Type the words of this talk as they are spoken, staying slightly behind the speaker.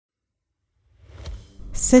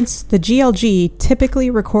Since the GLG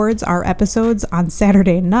typically records our episodes on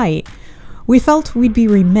Saturday night, we felt we'd be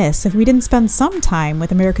remiss if we didn't spend some time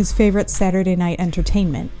with America's favorite Saturday night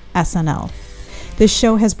entertainment, SNL. This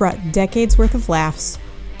show has brought decades worth of laughs,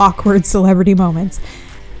 awkward celebrity moments,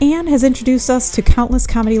 and has introduced us to countless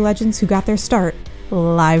comedy legends who got their start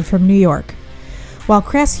live from New York. While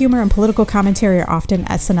crass humor and political commentary are often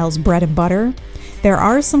SNL's bread and butter, there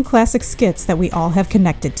are some classic skits that we all have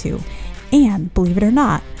connected to. And, believe it or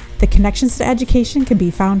not, the connections to education can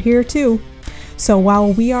be found here too. So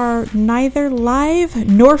while we are neither live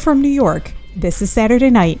nor from New York, this is Saturday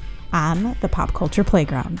night on the Pop Culture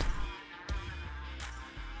Playground.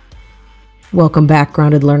 Welcome back,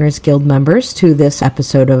 Grounded Learners Guild members, to this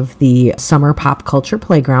episode of the Summer Pop Culture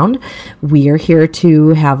Playground. We are here to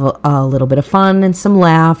have a little bit of fun and some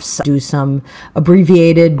laughs, do some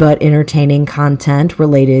abbreviated but entertaining content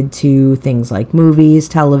related to things like movies,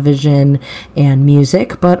 television, and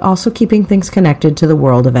music, but also keeping things connected to the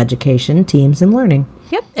world of education, teams, and learning.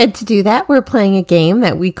 Yep. And to do that, we're playing a game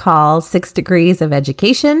that we call 6 Degrees of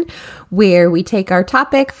Education, where we take our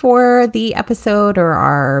topic for the episode or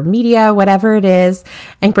our media, whatever it is,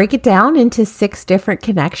 and break it down into 6 different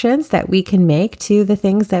connections that we can make to the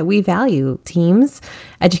things that we value: teams,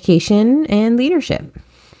 education, and leadership.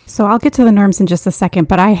 So I'll get to the norms in just a second,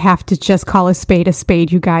 but I have to just call a spade,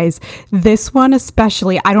 you guys. This one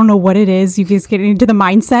especially, I don't know what it is. You guys get into the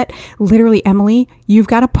mindset. Literally, Emily, you've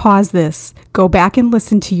got to pause this. Go back and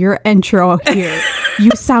listen to your intro here.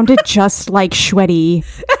 You sounded just like Shwetty.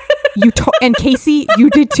 And Casey, you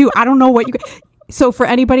did too. I don't know what you... So for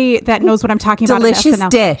anybody that knows what I'm talking about, delicious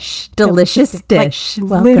dish. Like,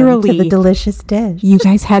 welcome literally, to the delicious dish. You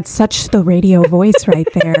guys had such the radio voice right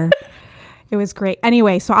there. It was great.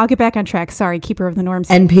 Anyway, so I'll get back on track. Sorry, keeper of the norms.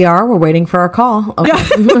 NPR, we're waiting for our call. Okay.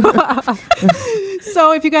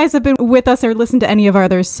 So if you guys have been with us or listened to any of our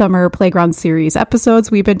other Summer Playground series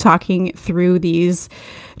episodes, we've been talking through these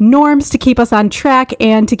norms to keep us on track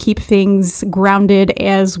and to keep things grounded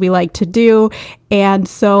as we like to do. And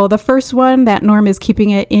so the first one, that norm is keeping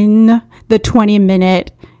it in the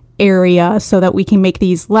 20-minute area so that we can make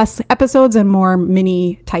these less episodes and more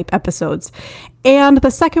mini type episodes. And the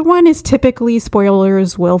second one is typically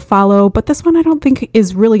spoilers will follow, but this one I don't think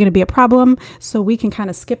is really going to be a problem, so we can kind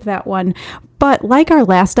of skip that one. But like our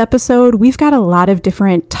last episode, we've got a lot of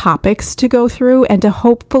different topics to go through, and to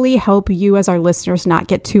hopefully help you as our listeners not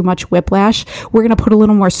get too much whiplash, we're going to put a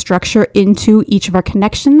little more structure into each of our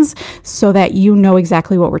connections so that you know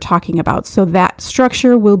exactly what we're talking about. So that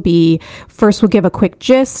structure will be, first we'll give a quick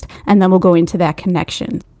gist, and then we'll go into that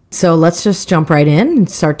connection. So let's just jump right in and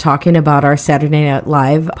start talking about our Saturday Night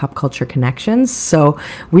Live pop culture connections. So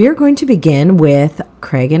we are going to begin with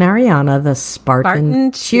Craig and Ariana, the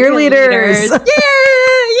Spartan cheerleaders.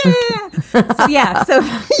 Yeah. So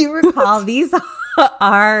if you recall, these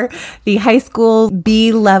are the high school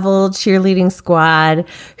B-level cheerleading squad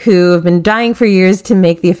who have been dying for years to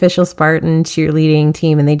make the official Spartan cheerleading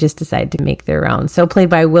team, and they just decided to make their own. So played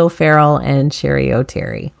by Will Ferrell and Sherry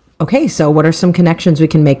O'Terry. Okay, so what are some connections we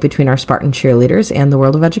can make between our Spartan cheerleaders and the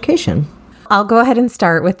world of education? I'll go ahead and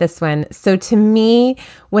start with this one. So to me,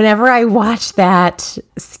 whenever I watch that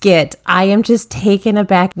skit, I am just taken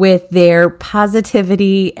aback with their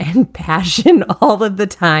positivity and passion all of the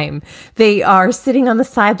time. They are sitting on the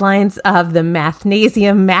sidelines of the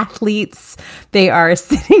Mathnasium mathletes. They are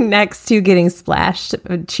sitting next to getting splashed,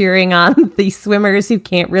 cheering on the swimmers who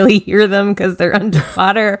can't really hear them because they're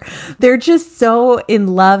underwater. They're just so in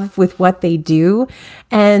love with what they do.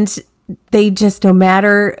 And they just, no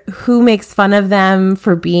matter who makes fun of them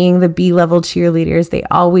for being the B-level cheerleaders, they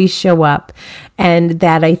always show up. And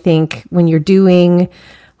that, I think, when you're doing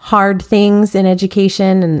hard things in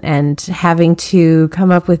education and having to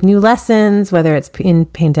come up with new lessons, whether it's in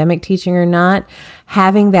pandemic teaching or not,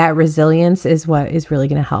 having that resilience is what is really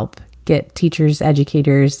going to help get teachers,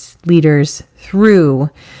 educators, leaders through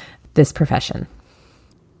this profession.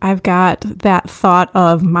 I've got that thought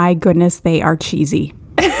of, my goodness, they are cheesy.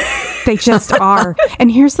 They just are.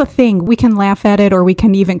 And here's the thing. We can laugh at it or we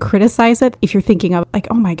can even criticize it if you're thinking of like,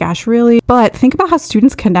 oh my gosh, really? But think about how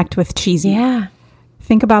students connect with cheesy. Yeah.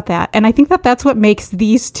 Think about that. And I think that that's what makes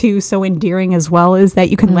these two so endearing as well, is that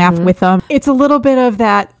you can laugh with them. It's a little bit of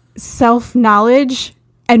that self-knowledge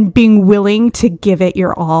and being willing to give it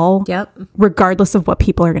your all, regardless of what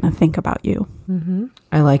people are going to think about you. Mm-hmm.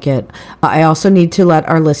 I like it. I also need to let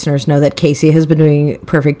our listeners know that Casey has been doing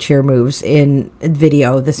perfect cheer moves in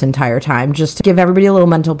video this entire time, just to give everybody a little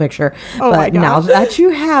mental picture. Oh, but now that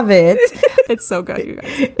you have it, it's so good, you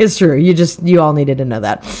guys. It's true. You all needed to know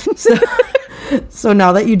that. So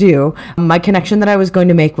now that you do, my connection that I was going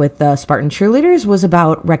to make with the Spartan cheerleaders was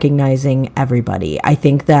about recognizing everybody. I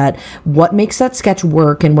think that what makes that sketch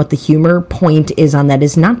work and what the humor point is on that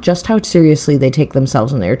is not just how seriously they take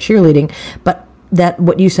themselves when they're cheerleading, but that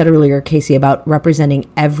what you said earlier, Casey, about representing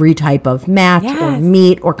every type of match or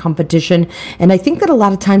meet or competition. And I think that a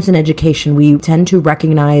lot of times in education, we tend to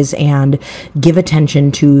recognize and give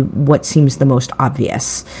attention to what seems the most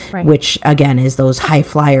obvious, which again is those high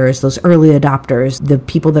flyers, those early adopters, the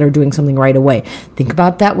people that are doing something right away. Think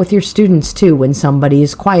about that with your students too, when somebody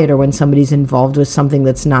is quiet or when somebody's involved with something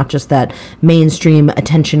that's not just that mainstream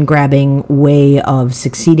attention grabbing way of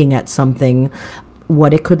succeeding at something,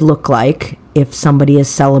 what it could look like if somebody is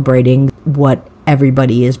celebrating what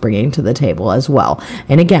everybody is bringing to the table as well.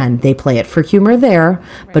 And again, they play it for humor there,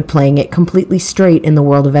 but playing it completely straight in the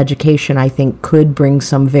world of education, I think could bring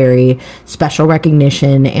some very special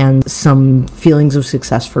recognition and some feelings of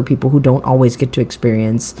success for people who don't always get to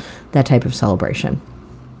experience that type of celebration.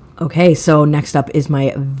 Okay, so next up is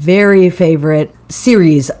my very favorite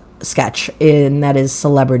series sketch, and that is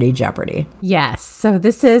Celebrity Jeopardy. Yes. So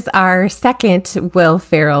this is our second Will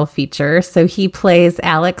Ferrell feature. So he plays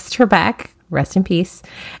Alex Trebek, rest in peace.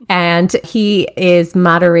 And he is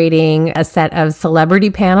moderating a set of celebrity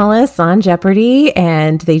panelists on Jeopardy,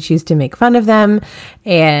 and they choose to make fun of them.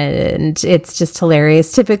 And it's just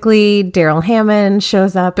hilarious. Typically, Daryl Hammond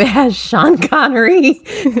shows up as Sean Connery,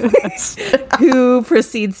 who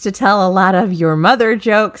proceeds to tell a lot of your mother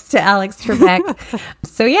jokes to Alex Trebek.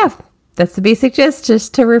 So yeah, that's the basic gist,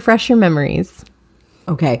 just to refresh your memories.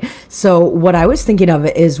 Okay. So what I was thinking of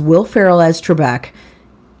is Will Ferrell as Trebek,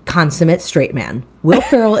 consummate straight man. Will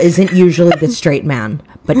Ferrell isn't usually the straight man,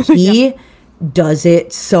 but he does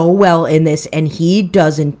it so well in this, and he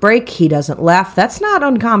doesn't break, he doesn't laugh. That's not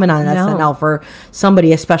uncommon on SNL for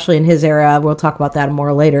somebody, especially in his era. We'll talk about that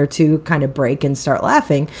more later, to kind of break and start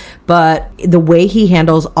laughing. But the way he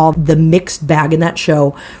handles all the mixed bag in that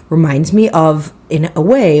show reminds me of, in a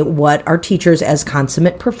way, what our teachers as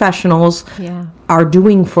consummate professionals are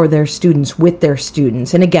doing for their students, with their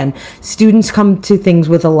students. And again, students come to things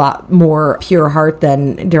with a lot more pure heart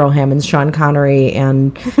than Daryl Hammond's Sean Connery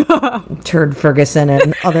and Turd Ferguson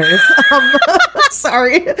and others.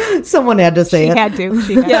 Sorry, someone had to say it. She had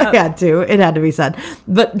to. It had to be said.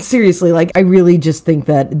 But seriously, like, I really just think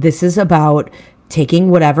that this is about taking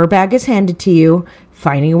whatever bag is handed to you,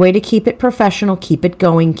 finding a way to keep it professional, keep it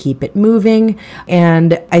going, keep it moving.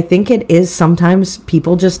 And I think it is sometimes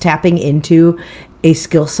people just tapping into a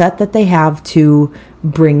skill set that they have to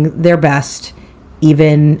bring their best,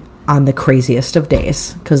 even on the craziest of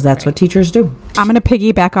days, because that's what teachers do. I'm going to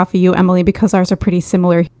piggyback off of you, Emily, because ours are pretty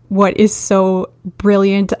similar. What is so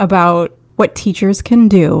brilliant about what teachers can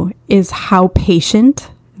do is how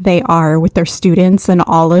patient they are with their students and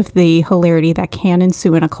all of the hilarity that can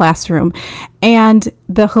ensue in a classroom. And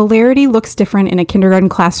the hilarity looks different in a kindergarten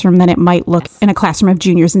classroom than it might look in a classroom of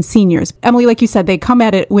juniors and seniors. Emily, like you said, they come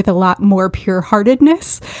at it with a lot more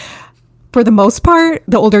pure-heartedness. For the most part,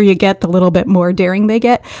 the older you get, the little bit more daring they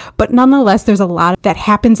get. But nonetheless, there's a lot that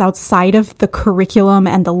happens outside of the curriculum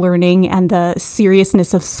and the learning and the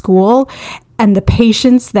seriousness of school. And the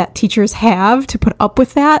patience that teachers have to put up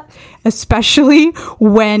with that, especially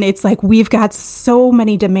when it's like we've got so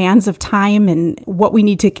many demands of time and what we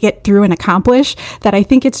need to get through and accomplish, that I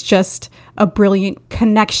think it's just a brilliant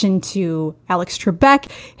connection to Alex Trebek.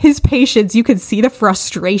 His patience, you could see the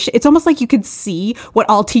frustration. It's almost like you could see what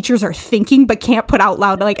all teachers are thinking but can't put out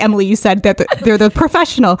loud. Like Emily, you said that they're the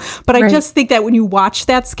professional. But I just think that when you watch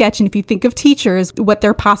that sketch and if you think of teachers, what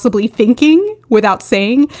they're possibly thinking without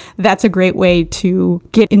saying, that's a great way to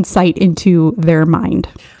get insight into their mind.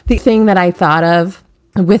 The thing that I thought of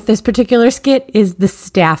with this particular skit is the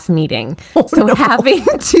staff meeting. Having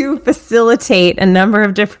to facilitate a number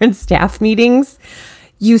of different staff meetings,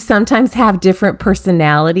 you sometimes have different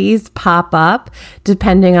personalities pop up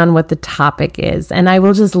depending on what the topic is. And I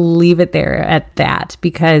will just leave it there at that,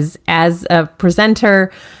 because as a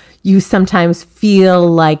presenter, you sometimes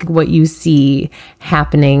feel like what you see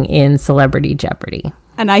happening in Celebrity Jeopardy.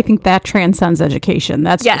 And I think that transcends education.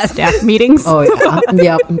 That's just staff meetings. Oh,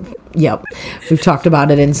 yeah. Yep. We've talked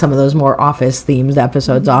about it in some of those more office-themed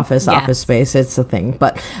episodes, office space. It's a thing.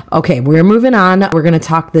 But, okay, we're moving on. We're going to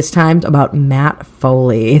talk this time about Matt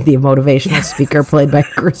Foley, the motivational speaker played by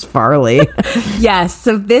Chris Farley. Yes.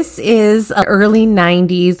 So this is early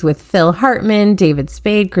 90s with Phil Hartman, David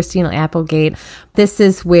Spade, Christina Applegate. This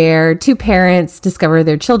is where two parents discover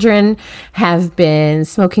their children have been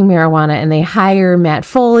smoking marijuana, and they hire Matt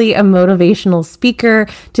Foley, a motivational speaker,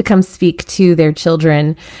 to come speak to their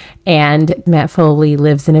children. And Matt Foley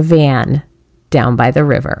lives in a van down by the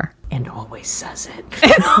river. and always says it.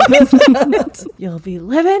 You'll be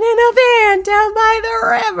living in a van down by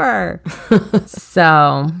the river.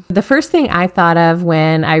 So the first thing I thought of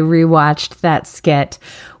when I rewatched that skit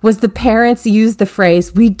was the parents use the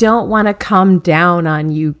phrase, "We don't want to come down on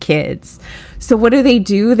you kids." So what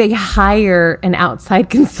do? They hire an outside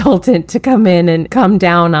consultant to come in and come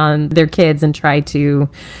down on their kids and try to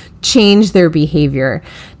change their behavior.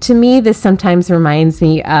 To me, this sometimes reminds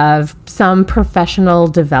me of some professional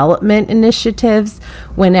development initiatives.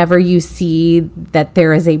 Whenever you see that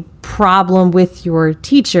there is a problem with your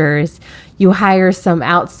teachers, you hire some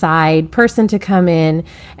outside person to come in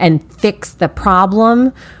and fix the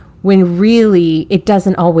problem, when really it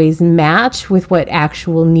doesn't always match with what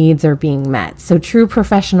actual needs are being met. So true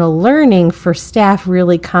professional learning for staff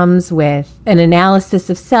really comes with an analysis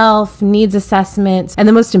of self, needs assessments, and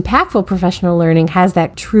the most impactful professional learning has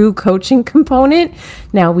that true coaching component.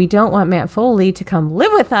 Now, we don't want Matt Foley to come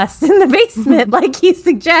live with us in the basement like he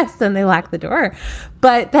suggests, and they lock the door.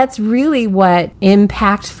 But that's really what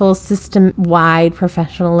impactful system-wide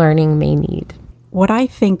professional learning may need. What I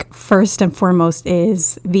think first and foremost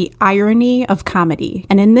is the irony of comedy.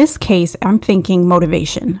 And in this case, I'm thinking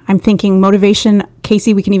motivation.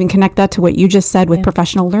 Casey, we can even connect that to what you just said with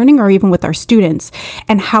professional learning or even with our students.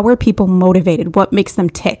 And how are people motivated? What makes them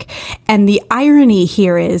tick? And the irony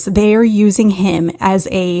here is they are using him as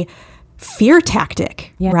a fear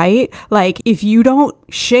tactic, right? Like, if you don't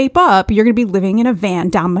shape up, you're going to be living in a van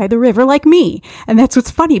down by the river like me. And that's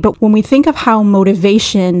what's funny. But when we think of how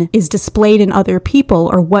motivation is displayed in other people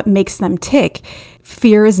or what makes them tick,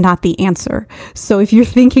 fear is not the answer. So if you're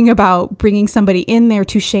thinking about bringing somebody in there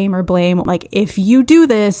to shame or blame, like, if you do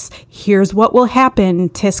this, here's what will happen,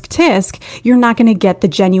 tisk, tisk, you're not going to get the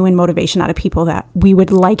genuine motivation out of people that we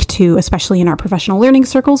would like to, especially in our professional learning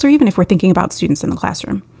circles, or even if we're thinking about students in the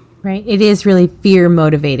classroom. Right. It is really fear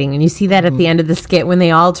motivating. And you see that at the end of the skit when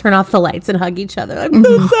they all turn off the lights and hug each other. I'm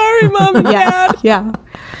so sorry, Mom and Dad. Yeah,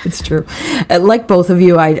 it's true. Like both of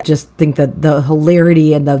you, I just think that the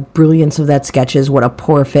hilarity and the brilliance of that sketch is what a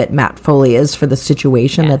poor fit Matt Foley is for the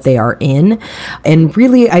situation that they are in. And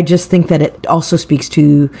really, I just think that it also speaks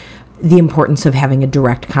to the importance of having a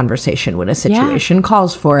direct conversation when a situation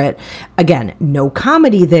calls for it. Again, no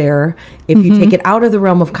comedy there. If you take it out of the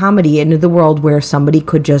realm of comedy into the world where somebody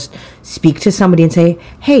could just speak to somebody and say,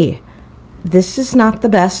 hey, this is not the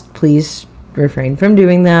best. Please refrain from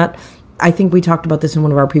doing that. I think we talked about this in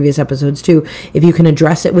one of our previous episodes too. If you can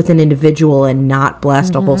address it with an individual and not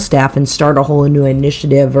blast a whole staff and start a whole new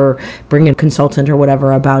initiative or bring a consultant or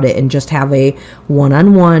whatever about it and just have a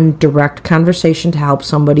one-on-one direct conversation to help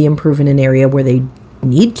somebody improve in an area where they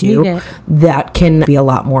need to, that can be a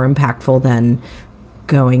lot more impactful than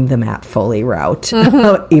going the Matt Foley route,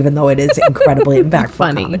 even though it is incredibly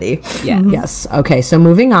impactful comedy. Yeah. Yes. Okay. So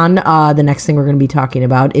moving on, the next thing we're going to be talking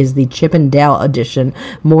about is the Chip and Dale edition.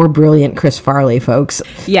 More brilliant Chris Farley, folks.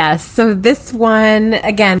 Yes. So this one,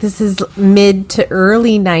 again, this is mid to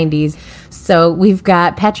early 90s. So we've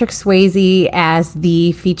got Patrick Swayze as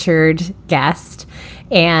the featured guest.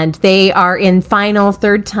 And they are in final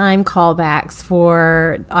third-time callbacks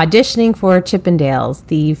for auditioning for Chip and Dale's,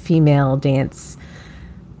 the female dance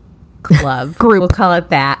club group. We'll call it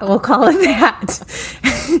that.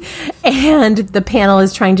 And the panel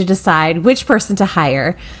is trying to decide which person to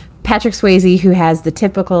hire. Patrick Swayze, who has the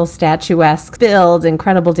typical statuesque build,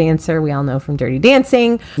 incredible dancer we all know from Dirty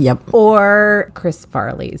Dancing. Yep. Or Chris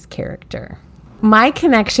Farley's character. My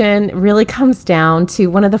connection really comes down to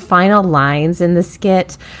one of the final lines in the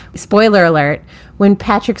skit. Spoiler alert, when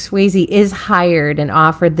Patrick Swayze is hired and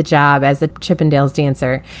offered the job as a Chippendales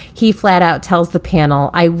dancer, he flat out tells the panel,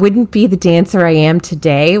 I wouldn't be the dancer I am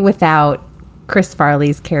today without Chris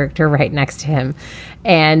Farley's character right next to him.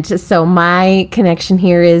 And so my connection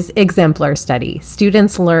here is exemplar study.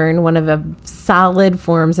 Students learn one of the solid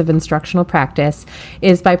forms of instructional practice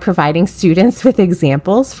is by providing students with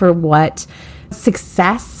examples for what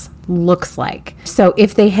success looks like. So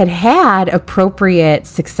if they had had appropriate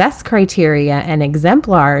success criteria and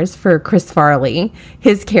exemplars for Chris Farley,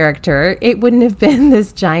 his character, it wouldn't have been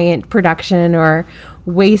this giant production or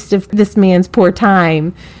waste of this man's poor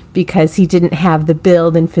time because he didn't have the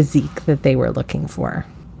build and physique that they were looking for.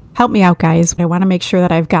 Help me out, guys. I want to make sure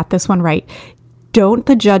that I've got this one right. Don't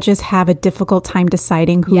the judges have a difficult time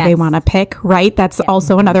deciding who they want to pick, right? That's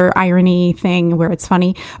also another irony thing where it's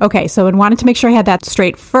funny. Okay, so I wanted to make sure I had that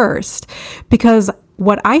straight first, because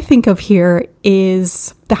what I think of here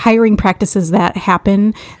is the hiring practices that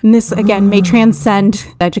happen. And this, again, may transcend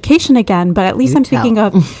education again, but at least I'm thinking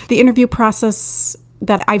of the interview process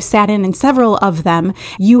that I've sat in and several of them,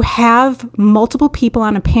 you have multiple people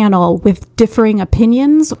on a panel with differing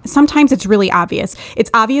opinions. Sometimes it's really obvious. It's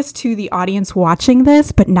obvious to the audience watching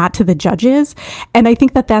this, but not to the judges. And I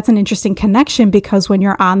think that that's an interesting connection, because when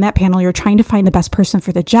you're on that panel, you're trying to find the best person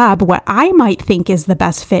for the job. What I might think is the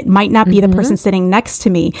best fit might not be the person sitting next to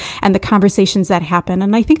me, and the conversations that happen.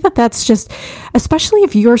 And I think that that's just, especially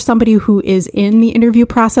if you're somebody who is in the interview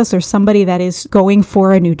process or somebody that is going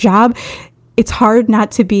for a new job, it's hard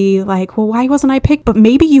not to be like, well, why wasn't I picked? But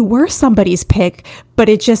maybe you were somebody's pick, but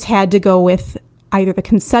it just had to go with either the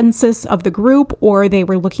consensus of the group, or they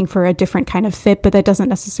were looking for a different kind of fit. But that doesn't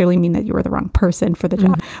necessarily mean that you were the wrong person for the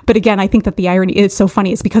job. But again, I think that the irony is so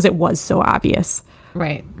funny is because it was so obvious.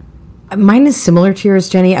 Right. Mine is similar to yours,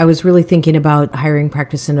 Jenny. I was really thinking about hiring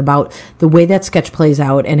practice and about the way that sketch plays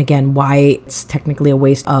out, and again, why it's technically a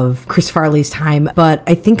waste of Chris Farley's time. But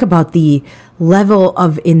I think about the level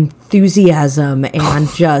of enthusiasm and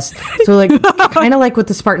just, so like, kind of like with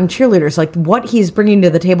the Spartan cheerleaders, like what he's bringing to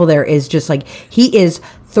the table there is just like, he is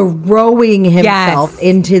throwing himself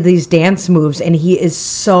into these dance moves, and he is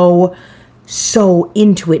so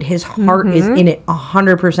into it. His heart is in it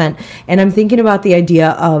 100%. And I'm thinking about the idea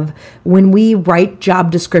of when we write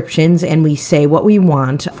job descriptions and we say what we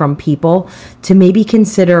want from people, to maybe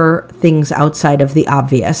consider things outside of the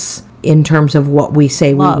obvious in terms of what we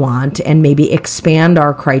say we want, and maybe expand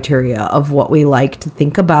our criteria of what we like, to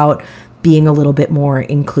think about being a little bit more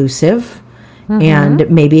inclusive. And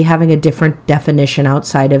maybe having a different definition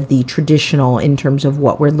outside of the traditional in terms of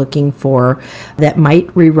what we're looking for, that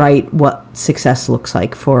might rewrite what success looks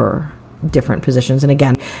like for different positions. And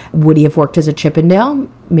again, would he have worked as a Chippendale?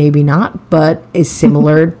 Maybe not, but a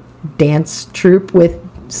similar dance troupe with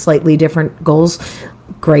slightly different goals.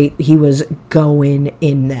 Great, he was going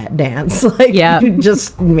in that dance. Like,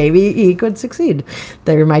 just maybe he could succeed.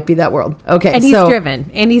 There might be that world. Okay, and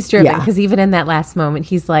he's driven because even in that last moment,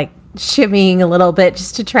 he's like shimmying a little bit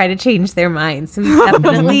just to try to change their minds. So he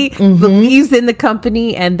definitely believes in the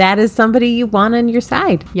company, and that is somebody you want on your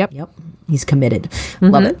side. Yep. He's committed.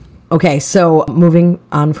 Love it. Okay, so moving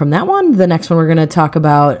on from that one, the next one we're going to talk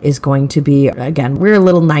about is going to be, again, we're a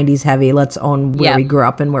little 90s heavy. Let's own where we grew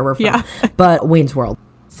up and where we're from. But Wayne's World.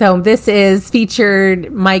 So this is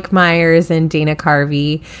featured Mike Myers and Dana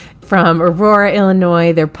Carvey from Aurora,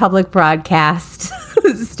 Illinois, their public broadcast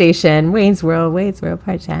station, Wayne's World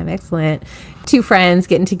Part Time. Excellent. Two friends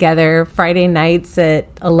getting together Friday nights at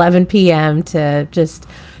 11 p.m. to just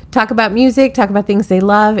talk about music, talk about things they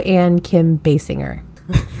love, and Kim Basinger.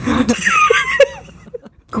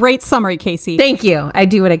 Great summary, Casey. Thank you. I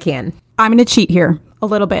do what I can. I'm going to cheat here a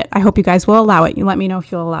little bit. I hope you guys will allow it. You let me know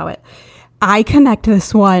if you'll allow it. I connect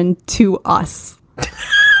this one to us.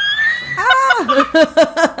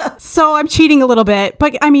 So I'm cheating a little bit,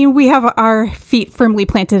 but I mean, we have our feet firmly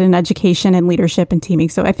planted in education and leadership and teaming,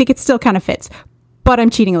 so I think it still kind of fits, but I'm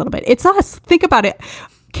cheating a little bit. It's us. Think about it.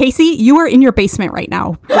 Casey, you are in your basement right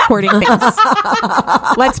now recording this.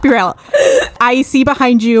 Let's be real. I see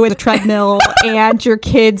behind you a treadmill and your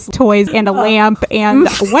kids' toys and a lamp. And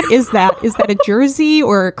what is that? Is that a jersey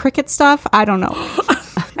or cricket stuff? I don't know.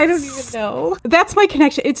 I don't even know. That's my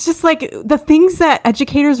connection. It's just like the things that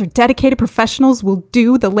educators or dedicated professionals will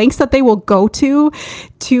do, the lengths that they will go to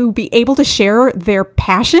be able to share their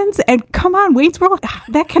passions. And come on, Wayne's World,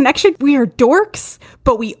 that connection. We are dorks,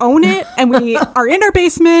 but we own it. And we are in our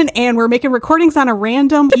basement and we're making recordings on a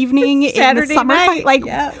random evening in the summer. Night. Like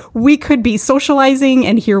we could be socializing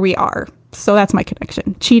and here we are. So that's my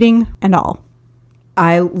connection. Cheating and all.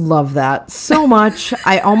 I love that so much.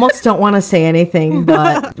 I almost don't want to say anything,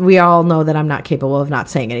 but we all know that I'm not capable of not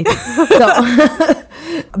saying anything. So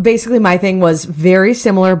basically my thing was very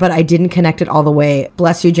similar, but I didn't connect it all the way.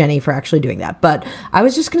 Bless you, Jenny, for actually doing that. But I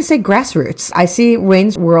was just going to say grassroots. I see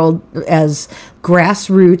Wayne's World as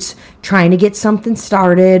grassroots, trying to get something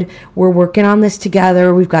started. We're working on this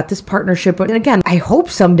together. We've got this partnership. And again, I hope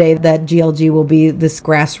someday that GLG will be this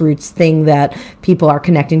grassroots thing that people are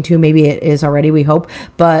connecting to. Maybe it is already, we hope.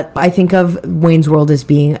 But I think of Wayne's World as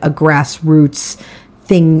being a grassroots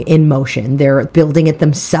thing in motion. They're building it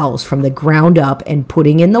themselves from the ground up and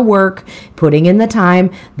putting in the work, putting in the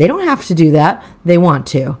time. They don't have to do that. They want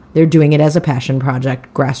to. They're doing it as a passion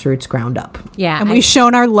project, grassroots, ground up. Yeah. And we've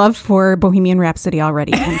shown our love for Bohemian Rhapsody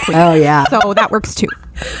already. Oh, yeah. So that works too.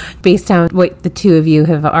 Based on what the two of you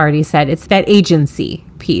have already said, it's that agency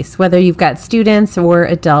piece, whether you've got students or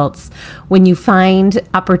adults, when you find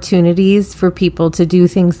opportunities for people to do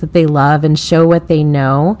things that they love and show what they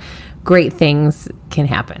know, great things can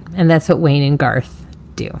happen. And that's what Wayne and Garth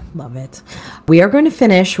do. Love it. We are going to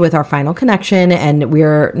finish with our final connection, and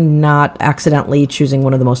we're not accidentally choosing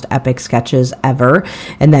one of the most epic sketches ever,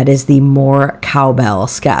 and that is the More Cowbell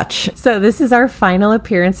sketch. So this is our final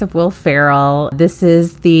appearance of Will Ferrell. This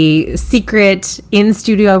is the secret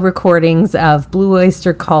in-studio recordings of Blue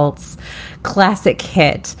Oyster Cult's classic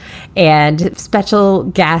hit, and special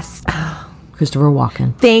guest... Christopher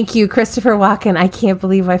Walken. Thank you, Christopher Walken. I can't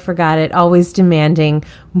believe I forgot it. Always demanding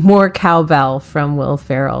more cowbell from Will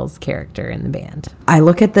Ferrell's character in the band. I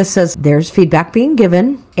look at this as there's feedback being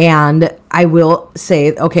given, and I will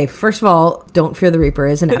say, okay, first of all, Don't Fear the Reaper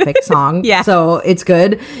is an epic song. Yeah. So it's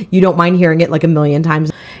good. You don't mind hearing it like a million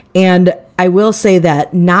times. And I will say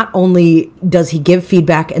that not only does he give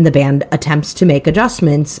feedback and the band attempts to make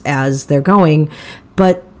adjustments as they're going,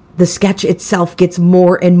 but the sketch itself gets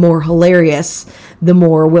more and more hilarious the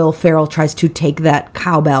more Will Ferrell tries to take that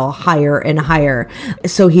cowbell higher and higher.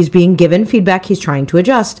 So he's being given feedback, he's trying to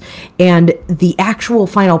adjust, and the actual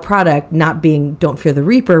final product, not being Don't Fear the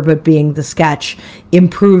Reaper, but being the sketch,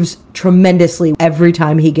 improves tremendously every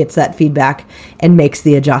time he gets that feedback and makes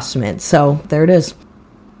the adjustment. So there it is.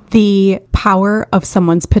 The power of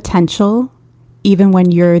someone's potential, even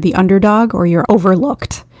when you're the underdog or you're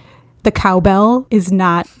overlooked. The cowbell is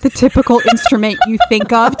not the typical instrument you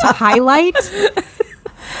think of to highlight.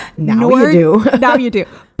 Now you do. Now you do.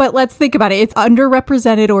 But let's think about it. It's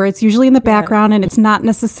underrepresented, or it's usually in the background, and it's not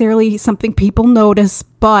necessarily something people notice,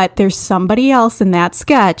 but there's somebody else in that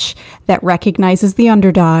sketch that recognizes the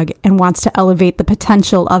underdog and wants to elevate the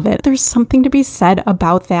potential of it. There's something to be said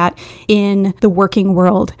about that in the working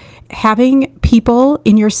world. Having people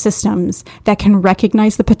in your systems that can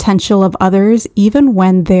recognize the potential of others, even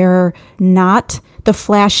when they're not the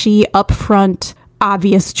flashy, upfront,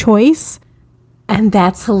 obvious choice. And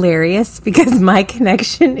that's hilarious because my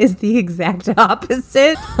connection is the exact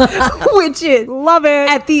opposite, which is, love it.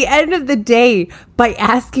 At the end of the day, by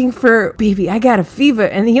asking for, baby, I got a fever,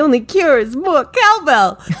 and the only cure is more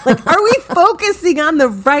cowbell. Like, are we focusing on the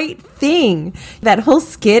right thing? That whole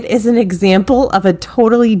skit is an example of a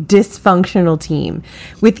totally dysfunctional team.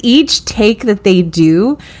 With each take that they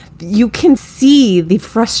do, you can see the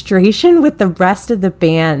frustration with the rest of the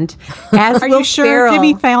band. As Are Will you sure Ferrell,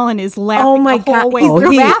 Jimmy Fallon is laughing? Oh my the whole God, way he's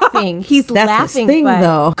through? laughing. He's That's laughing. his thing, but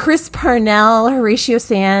though. Chris Parnell, Horatio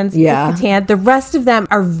Sands, Yeah. Chris Kattan, the rest of them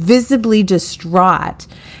are visibly distraught.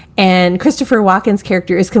 And Christopher Walken's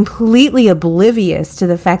character is completely oblivious to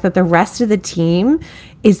the fact that the rest of the team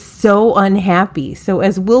is so unhappy. So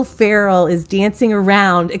as Will Ferrell is dancing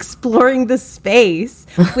around, exploring the space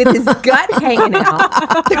with his gut hanging out,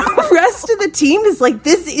 the rest of the team is like,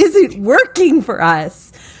 this isn't working for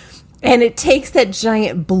us. And it takes that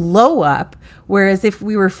giant blow up. Whereas if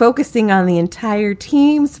we were focusing on the entire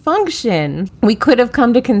team's function, we could have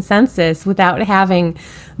come to consensus without having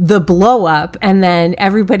the blow up and then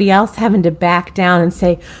everybody else having to back down and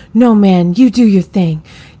say, no, man, you do your thing.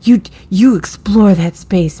 You explore that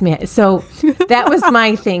space, man. So that was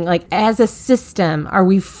my thing. Like, as a system, are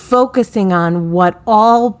we focusing on what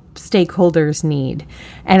all stakeholders need?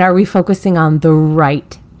 And are we focusing on the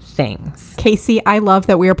right things? Casey, I love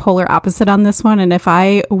that we are polar opposite on this one. And if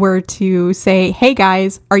I were to say, hey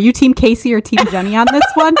guys, are you team Casey or team Jenny on this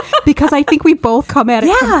one? Because I think we both come at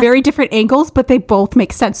it from very different angles, but they both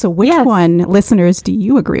make sense. So which one, listeners, do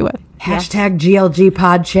you agree with? Hashtag GLG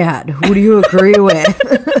Pod Chat. Who do you agree with?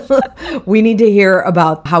 We need to hear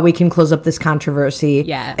about how we can close up this controversy.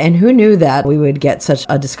 Yeah. And who knew that we would get such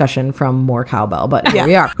a discussion from More Cowbell? But here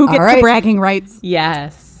we are. Who gets All the right. bragging rights?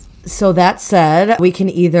 Yes. So that said, we can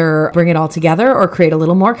either bring it all together or create a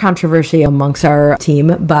little more controversy amongst our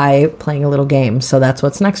team by playing a little game. So that's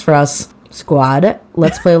what's next for us. Squad,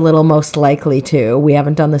 let's play a little Most Likely To. We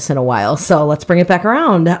haven't done this in a while, so let's bring it back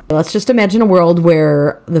around. Let's just imagine a world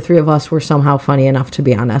where the three of us were somehow funny enough to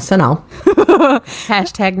be on SNL.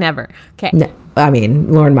 Hashtag never. Okay. No, I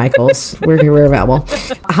mean, Lauren Michaels, we're available.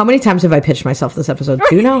 How many times have I pitched myself this episode?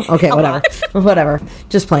 Do you know? Okay, whatever. Whatever.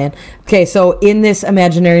 Just playing. Okay, so in this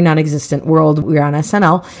imaginary non-existent world, we're on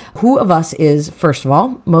SNL. Who of us is, first of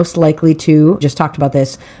all, most likely to, just talked about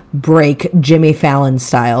this, break Jimmy Fallon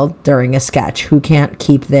style during a sketch? Who can't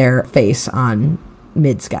keep their face on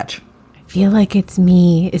mid-sketch? I feel like it's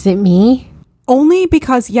me. Is it me? Only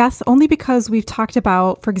because we've talked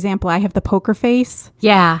about, for example, I have the poker face.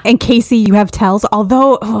 Yeah. And Casey, you have tells.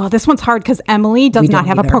 Although, this one's hard because Emily does not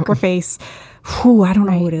have a either. poker face. I don't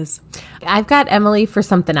know who it is. I've got Emily for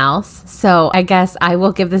something else. So I guess I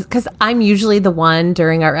will give this, because I'm usually the one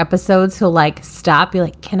during our episodes who'll like stop, be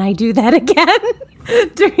like, can I do that again?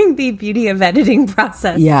 During the beauty of editing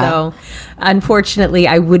process. Yeah. So unfortunately,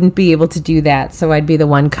 I wouldn't be able to do that. So I'd be the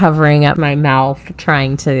one covering up my mouth,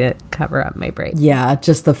 trying to cover up my brain. Yeah,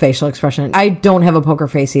 just the facial expression. I don't have a poker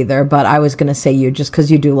face either, but I was going to say you just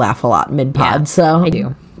because you do laugh a lot mid-pod. Yeah, so I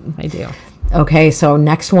do. Okay, so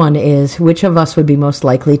next one is, which of us would be most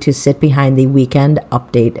likely to sit behind the weekend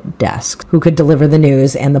update desk? Who could deliver the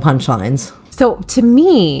news and the punchlines? So to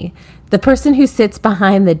me, the person who sits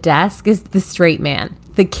behind the desk is the straight man.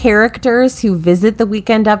 The characters who visit the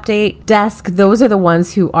weekend update desk, those are the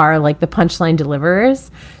ones who are like the punchline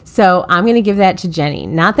deliverers. So I'm going to give that to Jenny.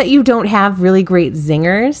 Not that you don't have really great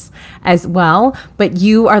zingers as well, but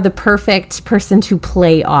you are the perfect person to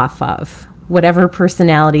play off of whatever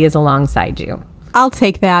personality is alongside you. I'll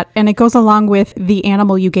take that. And it goes along with the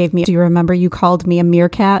animal you gave me. Do you remember you called me a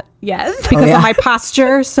meerkat? Yes. Because of my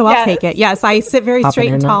posture. So I'll take it. Yes, I sit very Popping straight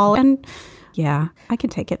and in tall. And yeah, I can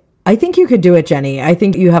take it. I think you could do it, Jenny. I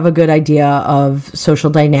think you have a good idea of social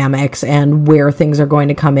dynamics and where things are going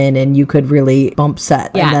to come in, and you could really bump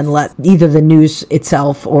set and then let either the news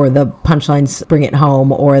itself or the punchlines bring it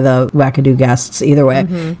home, or the wackadoo guests. Either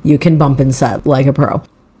way, you can bump and set like a pro.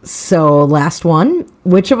 So last one,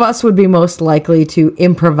 which of us would be most likely to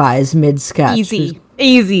improvise mid-sketch?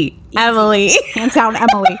 Easy. Emily. Hands down,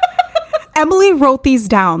 Emily. Emily wrote these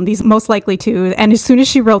down, these most likely to. And as soon as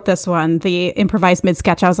she wrote this one, the improvised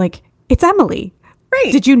mid-sketch, I was like, it's Emily.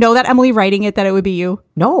 Right. Did you know that Emily writing it, that it would be you?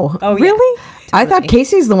 No. Oh, really? Yeah. I thought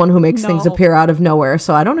Casey's the one who makes things appear out of nowhere,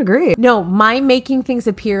 so I don't agree. No, my making things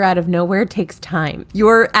appear out of nowhere takes time.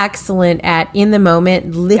 You're excellent at in the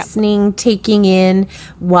moment, listening, taking in,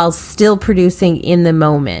 while still producing in the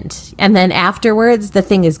moment. And then afterwards, the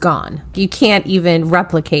thing is gone. You can't even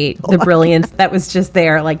replicate the brilliance that was just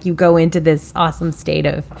there. Like, you go into this awesome state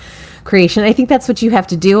of creation. I think that's what you have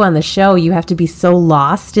to do on the show. You have to be so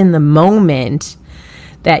lost in the moment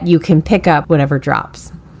that you can pick up whatever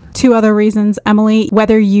drops. Two other reasons, Emily.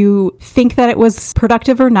 Whether you think that it was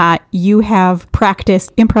productive or not, you have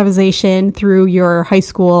practiced improvisation through your high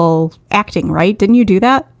school acting, right? Didn't you do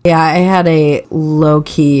that? Yeah, I had a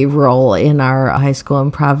low-key role in our high school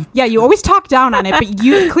improv. Yeah, you always talk down on it, but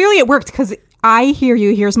you clearly it worked, because I hear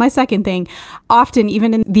you. Here's my second thing. Often,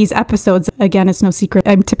 even in these episodes, again, it's no secret,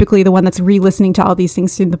 I'm typically the one that's re-listening to all these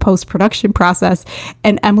things through the post-production process.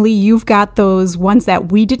 And Emily, you've got those ones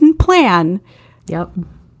that we didn't plan. Yep.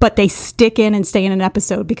 But they stick in and stay in an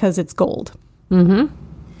episode because it's gold. Mm-hmm.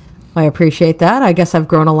 I appreciate that. I guess I've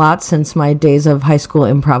grown a lot since my days of high school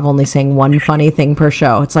improv, only saying one funny thing per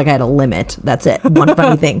show. It's like I had a limit. That's it. One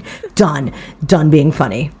funny thing. Done. Done being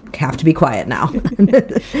funny. Have to be quiet now.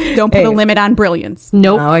 Don't put a limit on brilliance.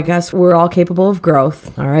 Nope. No, I guess we're all capable of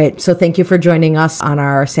growth. All right. So thank you for joining us on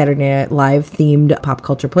our Saturday Night Live themed pop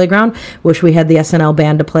culture playground. Wish we had the SNL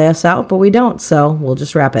band to play us out, but we don't. So we'll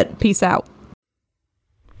just wrap it. Peace out.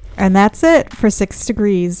 And that's it for 6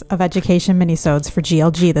 Degrees of Education minisodes for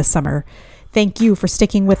GLG this summer. Thank you for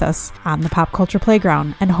sticking with us on the Pop Culture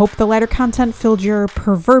Playground, and hope the lighter content filled your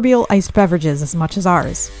proverbial iced beverages as much as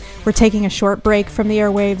ours. We're taking a short break from the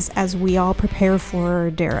airwaves as we all prepare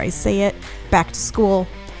for, dare I say it, back to school.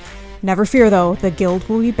 Never fear though, the Guild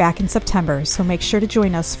will be back in September, so make sure to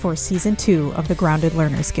join us for Season 2 of the Grounded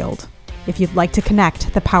Learners Guild. If you'd like to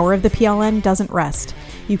connect, the power of the PLN doesn't rest.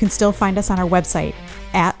 You can still find us on our website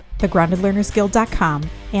at thegroundedlearnersguild.com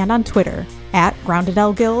and on Twitter at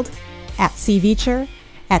GroundedLGuild, at CVeacher,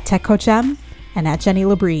 at TechCoachM, and at Jenny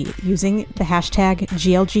Labrie using the hashtag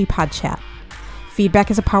GLGPodchat.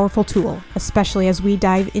 Feedback is a powerful tool, especially as we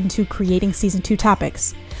dive into creating Season 2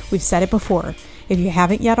 topics. We've said it before. If you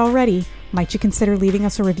haven't yet already, might you consider leaving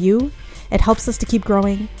us a review? It helps us to keep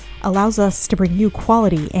growing, allows us to bring you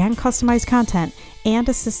quality and customized content, and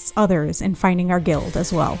assists others in finding our guild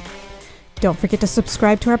as well. Don't forget to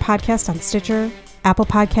subscribe to our podcast on Stitcher, Apple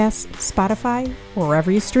Podcasts, Spotify, or wherever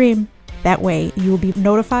you stream. That way, you will be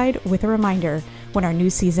notified with a reminder when our new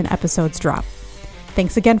season episodes drop.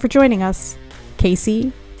 Thanks again for joining us,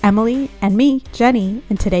 Casey, Emily, and me, Jenny,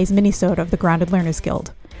 in today's minisode of the Grounded Learners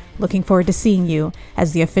Guild. Looking forward to seeing you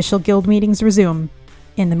as the official guild meetings resume.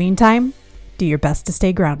 In the meantime, do your best to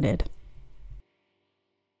stay grounded.